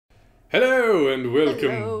Hello and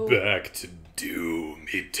welcome Hello. back to Doom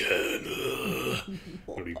Eternal. I'm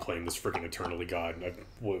gonna be playing this freaking eternally, God.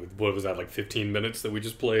 What was that, like 15 minutes that we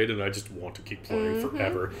just played, and I just want to keep playing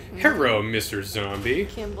forever. Hello, Mr. Zombie.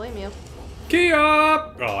 Can't blame you. Key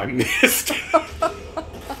up! Oh, I missed.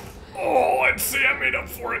 Oh, let's see, I made up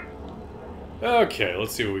for it. Okay,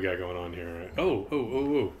 let's see what we got going on here.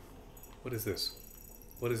 Oh. What is this?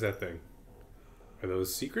 What is that thing? Are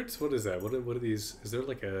those secrets? What is that? What are these? Is there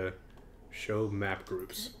like a show map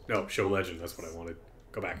groups? No, show legend. That's what I wanted.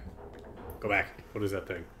 Go back. Go back. What is that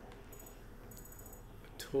thing?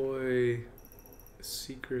 A toy. A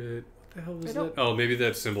secret. What the hell was that? Oh, maybe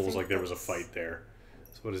that symbol was like there was a fight there.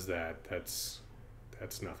 So what is that? That's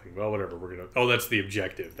nothing. Well, whatever. We're gonna. Oh, that's the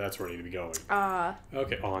objective. That's where I need to be going.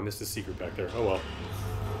 Okay. Oh, I missed a secret back there. Oh well.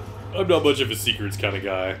 I'm not much of a secrets kind of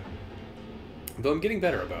guy. Though I'm getting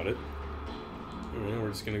better about it. Alright, we're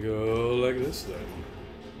just gonna go like this then.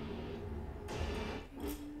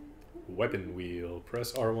 Weapon wheel.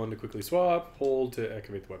 Press R1 to quickly swap. Hold to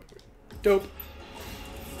activate the weapon wheel. Dope.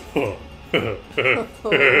 Oh,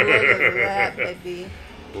 look at that, baby.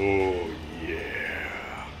 Oh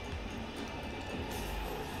yeah.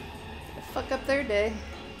 Fuck up their day.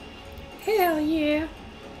 Hell yeah.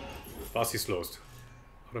 Bossy slowest.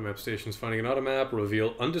 Automap stations finding an automap.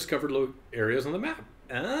 Reveal undiscovered areas on the map.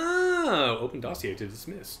 Ah, open dossier to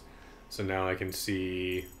dismiss. So now I can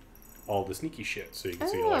see all the sneaky shit. So you can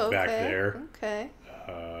see like back there. Okay.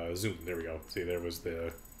 Zoom. There we go. See, there was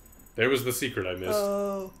the secret I missed.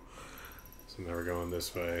 Oh. So now we're going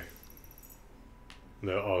this way.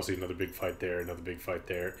 No, oh, see another big fight there. Another big fight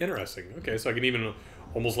there. Interesting. Okay, so I can even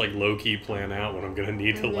almost like low key plan out when I'm gonna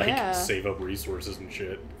need to like save up resources and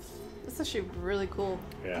shit. That's actually really cool.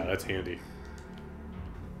 Yeah, that's handy.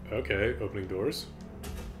 Okay, opening doors.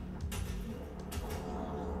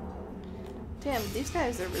 Damn, these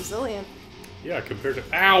guys are resilient. Yeah, compared to...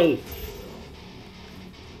 Ow!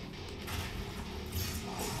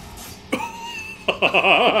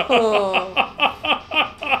 Oh.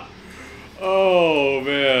 Oh,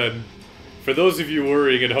 man. For those of you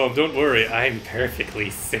worrying at home, don't worry. I'm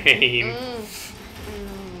perfectly sane.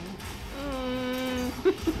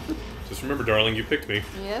 Just remember, darling, you picked me.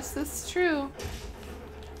 Yes, that's true.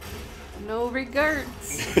 No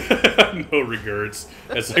regrets. No regrets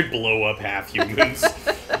as I blow up half humans.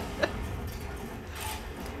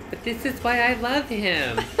 But this is why I love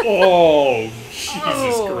him. Oh,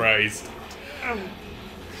 Jesus Christ.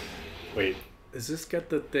 Wait, has this got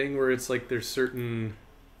the thing where it's like there's certain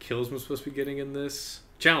kills I'm supposed to be getting in this?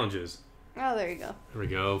 Challenges. Oh, there you go. There we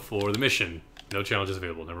go for the mission. No challenges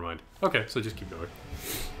available, never mind. Okay, so just keep going.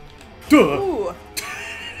 Duh! Ooh.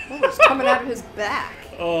 What was coming out of his back?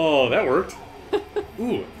 Oh, that worked.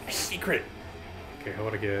 Ooh, a secret. Okay, how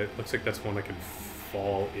would I get... Looks like that's one I can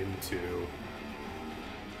fall into.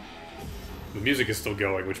 The music is still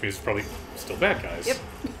going, which means it's probably still bad guys. Yep.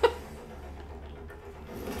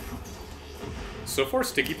 So far,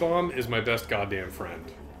 Sticky Bomb is my best goddamn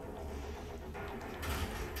friend.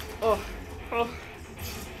 Oh.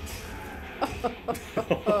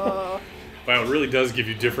 Wow, it really does give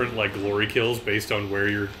you different, like, glory kills based on where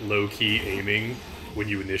you're low-key aiming when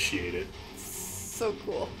you initiate it. So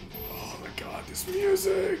cool. Oh my god, this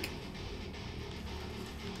music!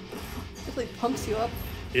 Definitely pumps you up.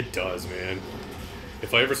 It does, man.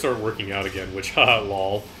 If I ever start working out again, which, haha,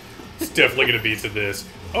 lol, it's definitely gonna be to this.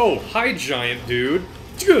 Oh, hi, giant dude!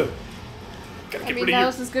 I mean,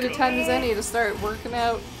 now's as good a time as any to start working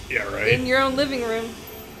out. Yeah, right? In your own living room.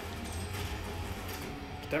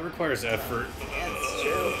 That requires effort. That's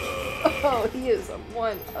true. Oh, he is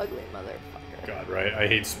one ugly motherfucker. God, right? I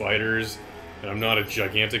hate spiders, and I'm not a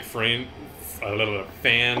gigantic fan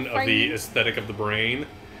of the aesthetic of the brain.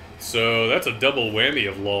 So that's a double whammy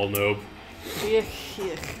of lol nope. Yuck,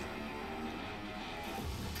 yuck.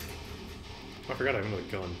 Oh, I forgot I have another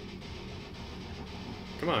gun.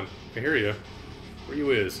 Come on, I hear you. Where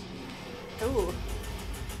you is? Ooh.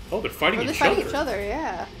 Oh, they're fighting They're each other. fighting each other,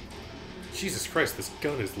 yeah. Jesus Christ, this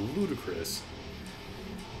gun is ludicrous.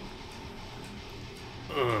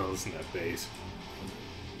 Oh, listen to that bass.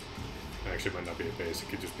 Actually, it might not be a bass. It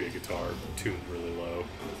could just be a guitar tuned really low.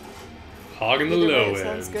 Hogging the low end.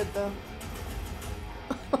 Sounds good, though.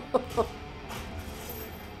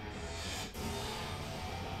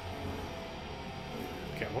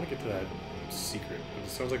 Okay, I want to get to that secret, but it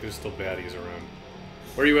sounds like there's still baddies around.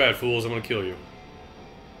 Where you at, fools? I'm gonna kill you.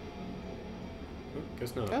 Oh,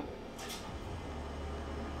 guess not. Oh.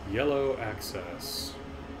 Yellow access.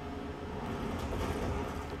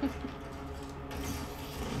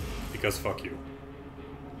 Because fuck you.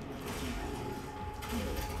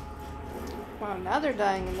 Wow, now they're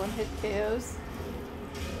dying in one-hit KOs.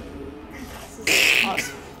 This is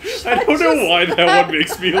awesome. I don't know why that one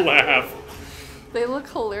makes me laugh. They look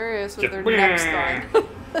hilarious with their necks gone.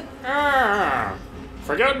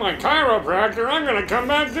 Forget my chiropractor, I'm gonna come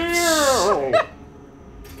back to you!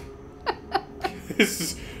 This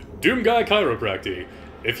is Doom Guy Chiropractic.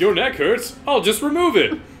 If your neck hurts, I'll just remove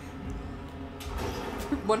it!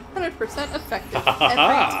 100% effective every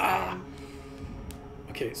time.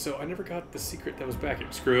 Okay, so I never got the secret that was back here.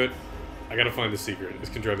 Screw it. I gotta find the secret. This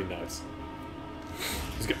can drive me nuts.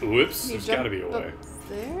 Whoops, there's gotta be a way.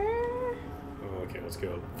 There? Oh, okay, let's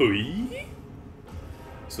go. Booey.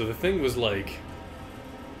 So the thing was like...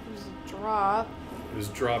 There's a drop. It was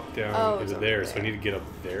dropped down into there, so I need to get up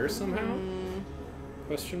there somehow? Mm.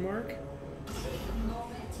 Question mark?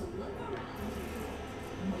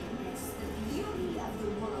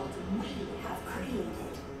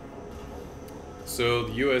 So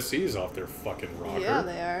the USC is off their fucking rocker. Yeah,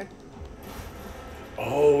 they are.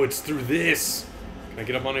 Oh, it's through this. Can I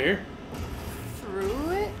get up onto here? Through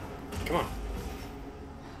it? Come on.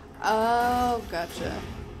 Oh, gotcha.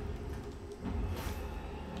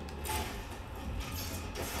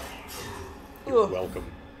 You're welcome.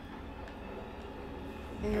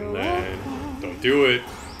 And then, don't do it.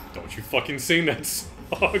 Don't you fucking sing that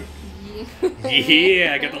song.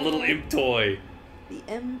 Yeah, I got the little imp toy. The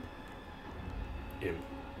imp? Imp.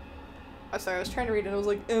 I'm sorry, I was trying to read it. I was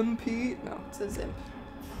like, MP? No, it says imp.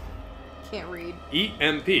 Can't read.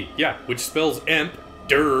 EMP. Yeah, which spells imp.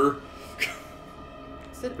 Durr.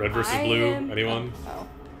 Is it Red versus blue. Anyone? Oh.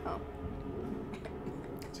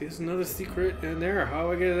 See, there's another secret in there. How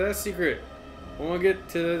do I get to that secret? I want to get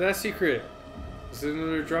to that secret. Is there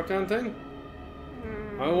another drop-down thing?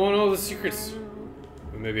 I want all the secrets.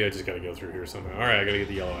 Maybe I just gotta go through here somehow. Alright, I gotta get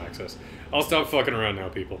the yellow access. I'll stop fucking around now,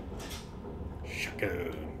 people.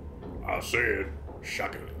 Shotgun. I say it.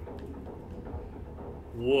 Shotgun.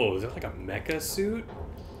 Whoa, is that like a mecha suit?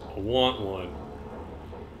 I want one.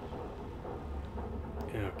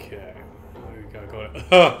 Okay. We gotta go.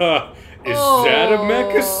 Is that a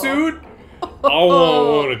mecha suit? I want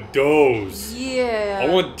one of those. Yeah. I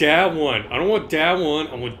want that one. I don't want that one.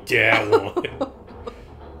 I want that one.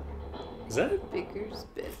 Is that it? Bigger's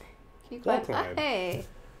better. Keep Wall climb. climb. Hey.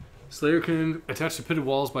 Slayer can attach to pitted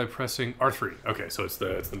walls by pressing R3. Okay, so it's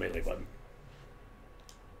the melee button.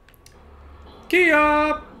 Key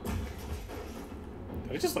up!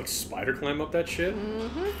 Did I just like spider climb up that shit?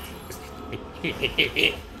 Mm-hmm.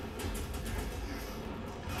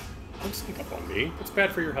 Don't sneak up on me. It's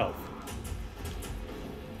bad for your health.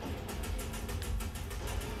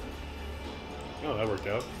 Oh, that worked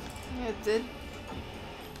out. Yeah, it did.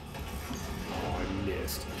 Oh, I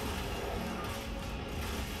missed.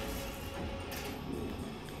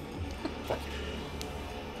 Fuck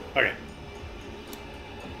you. Okay.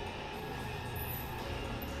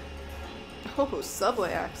 Oh,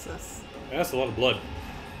 subway access. That's a lot of blood.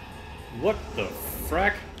 What the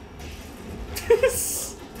frack?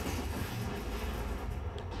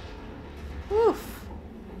 Oof.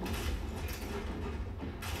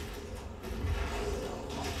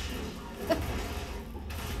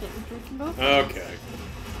 Okay.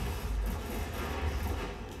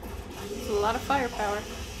 It's a lot of firepower.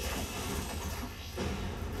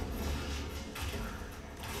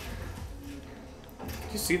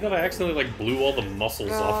 Did you see that? I accidentally like blew all the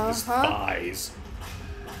muscles off of his thighs.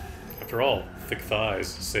 After all, thick thighs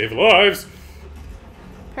save lives.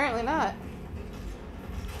 Apparently not.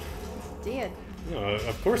 He's dead. No,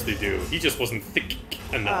 of course they do. He just wasn't thick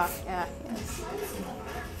enough. Yeah, yes.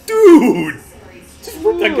 Dude! Just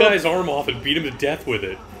rip that guy's arm off and beat him to death with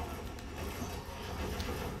it.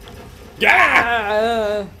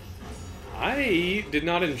 Yeah! I did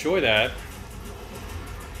not enjoy that.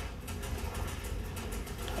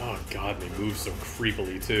 Oh god, they move so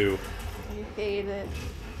creepily too. You hate it.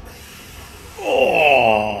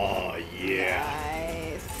 Oh, yeah.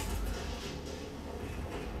 Nice.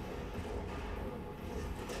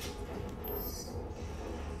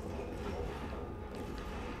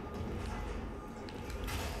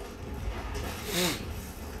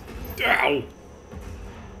 Ow!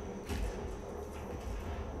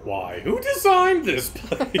 Why? Who designed this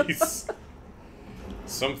place?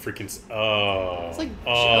 Some freaking... Oh. It's like,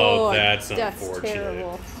 oh, that's that's unfortunate.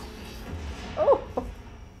 terrible. Oh,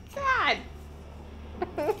 God.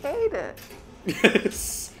 I hate it.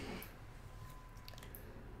 Yes.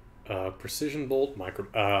 Precision bolt, micro...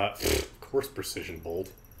 of course precision bolt.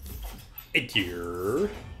 A dear.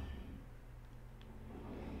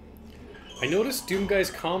 I noticed Doom Guy's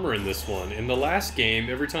calmer in this one. In the last game,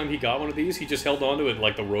 every time he got one of these, he just held onto it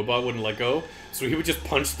like the robot wouldn't let go. So he would just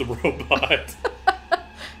punch the robot.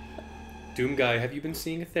 Doom Guy, have you been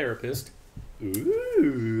seeing a therapist?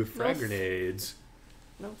 Ooh, frag grenades.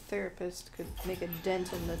 No therapist could make a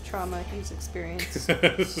dent in the trauma he's experienced.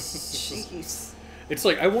 Jeez. It's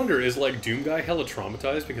like, I wonder, is like Doom Guy hella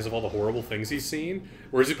traumatized because of all the horrible things he's seen?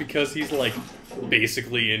 Or is it because he's like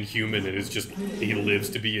basically inhuman and is just, he lives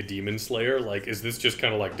to be a demon slayer? Like, is this just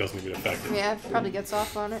kind of like doesn't even affect him? Yeah, probably gets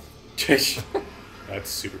off on it. That's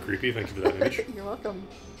super creepy. Thank you for that image. You're welcome.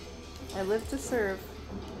 I live to serve.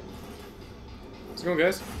 How's it going,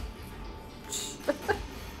 guys?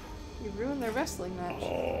 You ruined their wrestling match.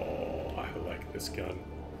 Oh, I like this gun.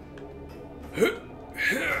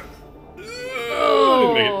 Oh.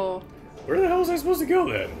 Didn't make it. Where the hell was I supposed to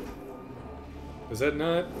go then? Is that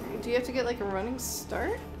not? Do you have to get like a running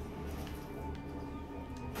start?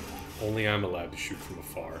 Only I'm allowed to shoot from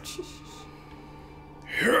afar.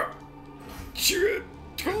 God,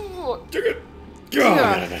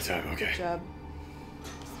 that time. Okay. Good job.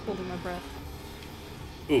 Just holding my breath.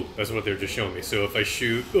 Ooh, that's what they were just showing me. So if I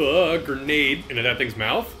shoot a grenade into that thing's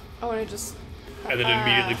mouth, Oh, and it just... and then it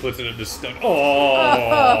immediately puts it into stun.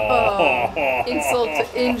 Oh! Insult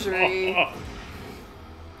to injury.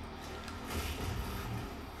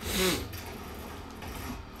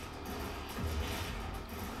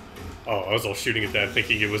 Oh, I was all shooting at that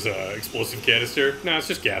thinking it was an explosive canister. Nah, it's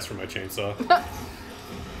just gas from my chainsaw.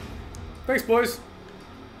 Thanks, boys.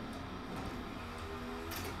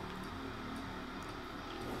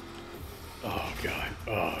 Oh, God.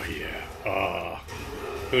 Oh, yeah. Oh.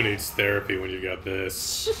 Who needs therapy when you got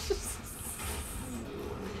this?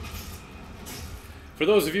 For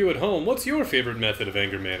those of you at home, what's your favorite method of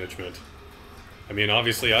anger management? I mean,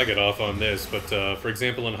 obviously I got off on this, but for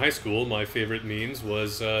example, in high school, my favorite means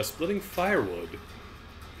was splitting firewood.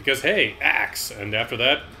 Because, hey, axe! And after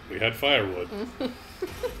that, we had firewood. How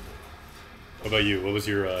about you? What was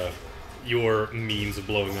your means of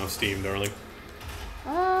blowing off steam, darling?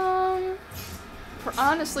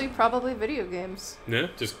 Honestly, probably video games. Yeah?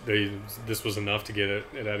 Just, this was enough to get it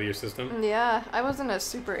out of your system? Yeah, I wasn't a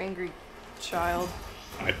super angry child.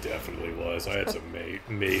 I definitely was. I had some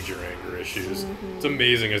major anger issues. It's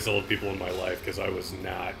amazing I still have people in my life, because I was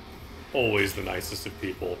not always the nicest of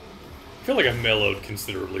people. I feel like I've mellowed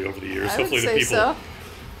considerably over the years. I would say so.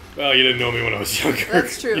 Well, you didn't know me when I was younger.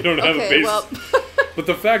 That's true. You don't have a base. Well. But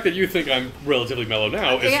the fact that you think I'm relatively mellow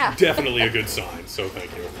now is definitely a good sign, so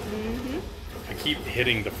thank you. I keep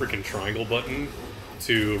hitting the freaking triangle button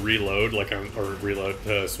to reload,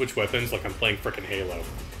 switch weapons like I'm playing freaking Halo.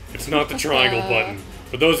 It's not the triangle button.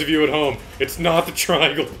 For those of you at home, it's not the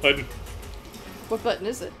triangle button. What button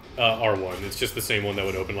is it? R1. It's just the same one that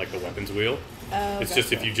would open like the weapons wheel. It's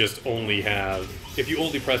just if you only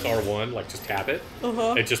press R1, like just tap it,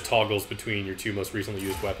 it just toggles between your two most recently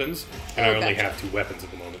used weapons, and I only have 2 weapons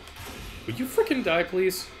at the moment. Would you frickin' die,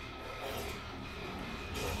 please?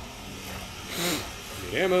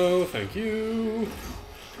 Need ammo, thank you.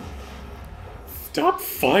 Stop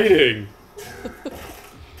fighting!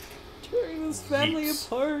 Tearing this family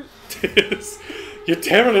apart. You're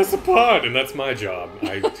tearing us apart, and that's my job.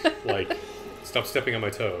 Stop stepping on my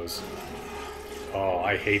toes. Oh,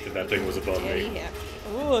 I hate that thing was above me. Yeah.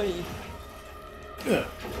 Oy.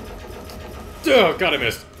 Oh, God, I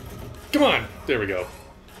missed. Come on. There we go.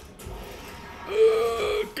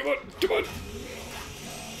 Come on. Come on.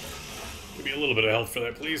 Give me a little bit of health for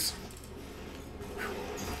that, please.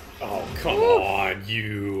 Oh, come on,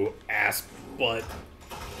 you ass butt.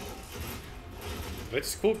 Did I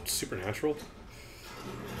just quote Supernatural?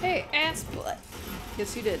 Hey, ass butt.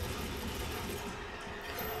 Yes, you did.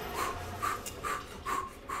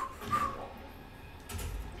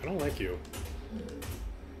 I don't like you.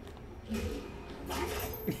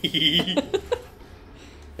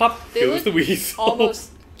 Pop goes the weasel.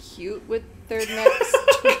 Almost cute with their necks.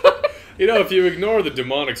 You know, if you ignore the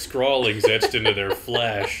demonic scrawlings etched into their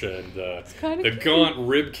flesh and the gaunt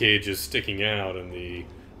rib cages sticking out and the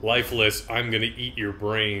lifeless "I'm gonna eat your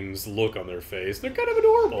brains" look on their face, they're kind of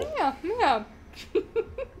adorable. Yeah.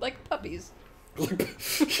 Like puppies.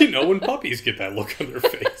 You know, when puppies get that look on their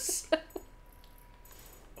face.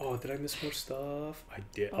 Oh, did I miss more stuff? I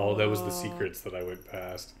did. Oh, that was the secrets that I went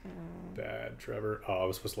past. Bad, Trevor. Oh, I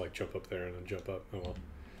was supposed to, like, jump up there and then jump up. Oh, well.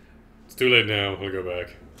 It's too late now. I'll go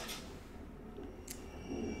back.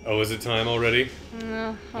 Oh, is it time already?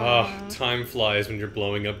 Time flies when you're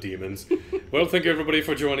blowing up demons. Well, thank you, everybody,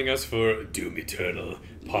 for joining us for Doom Eternal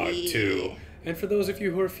Part 2. And for those of you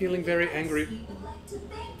who are feeling very angry... We would like to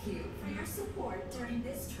thank you for your support during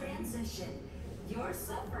this transition. Your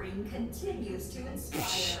suffering continues to inspire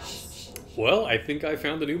us. Well, I think I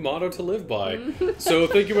found a new motto to live by. So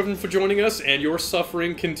thank you everyone for joining us, and your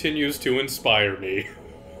suffering continues to inspire me.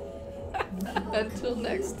 Until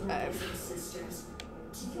next time. Sisters,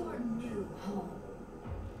 to your new home.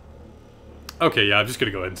 Okay, yeah, I'm just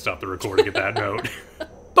gonna go ahead and stop the recording at that note.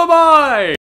 Bye-bye!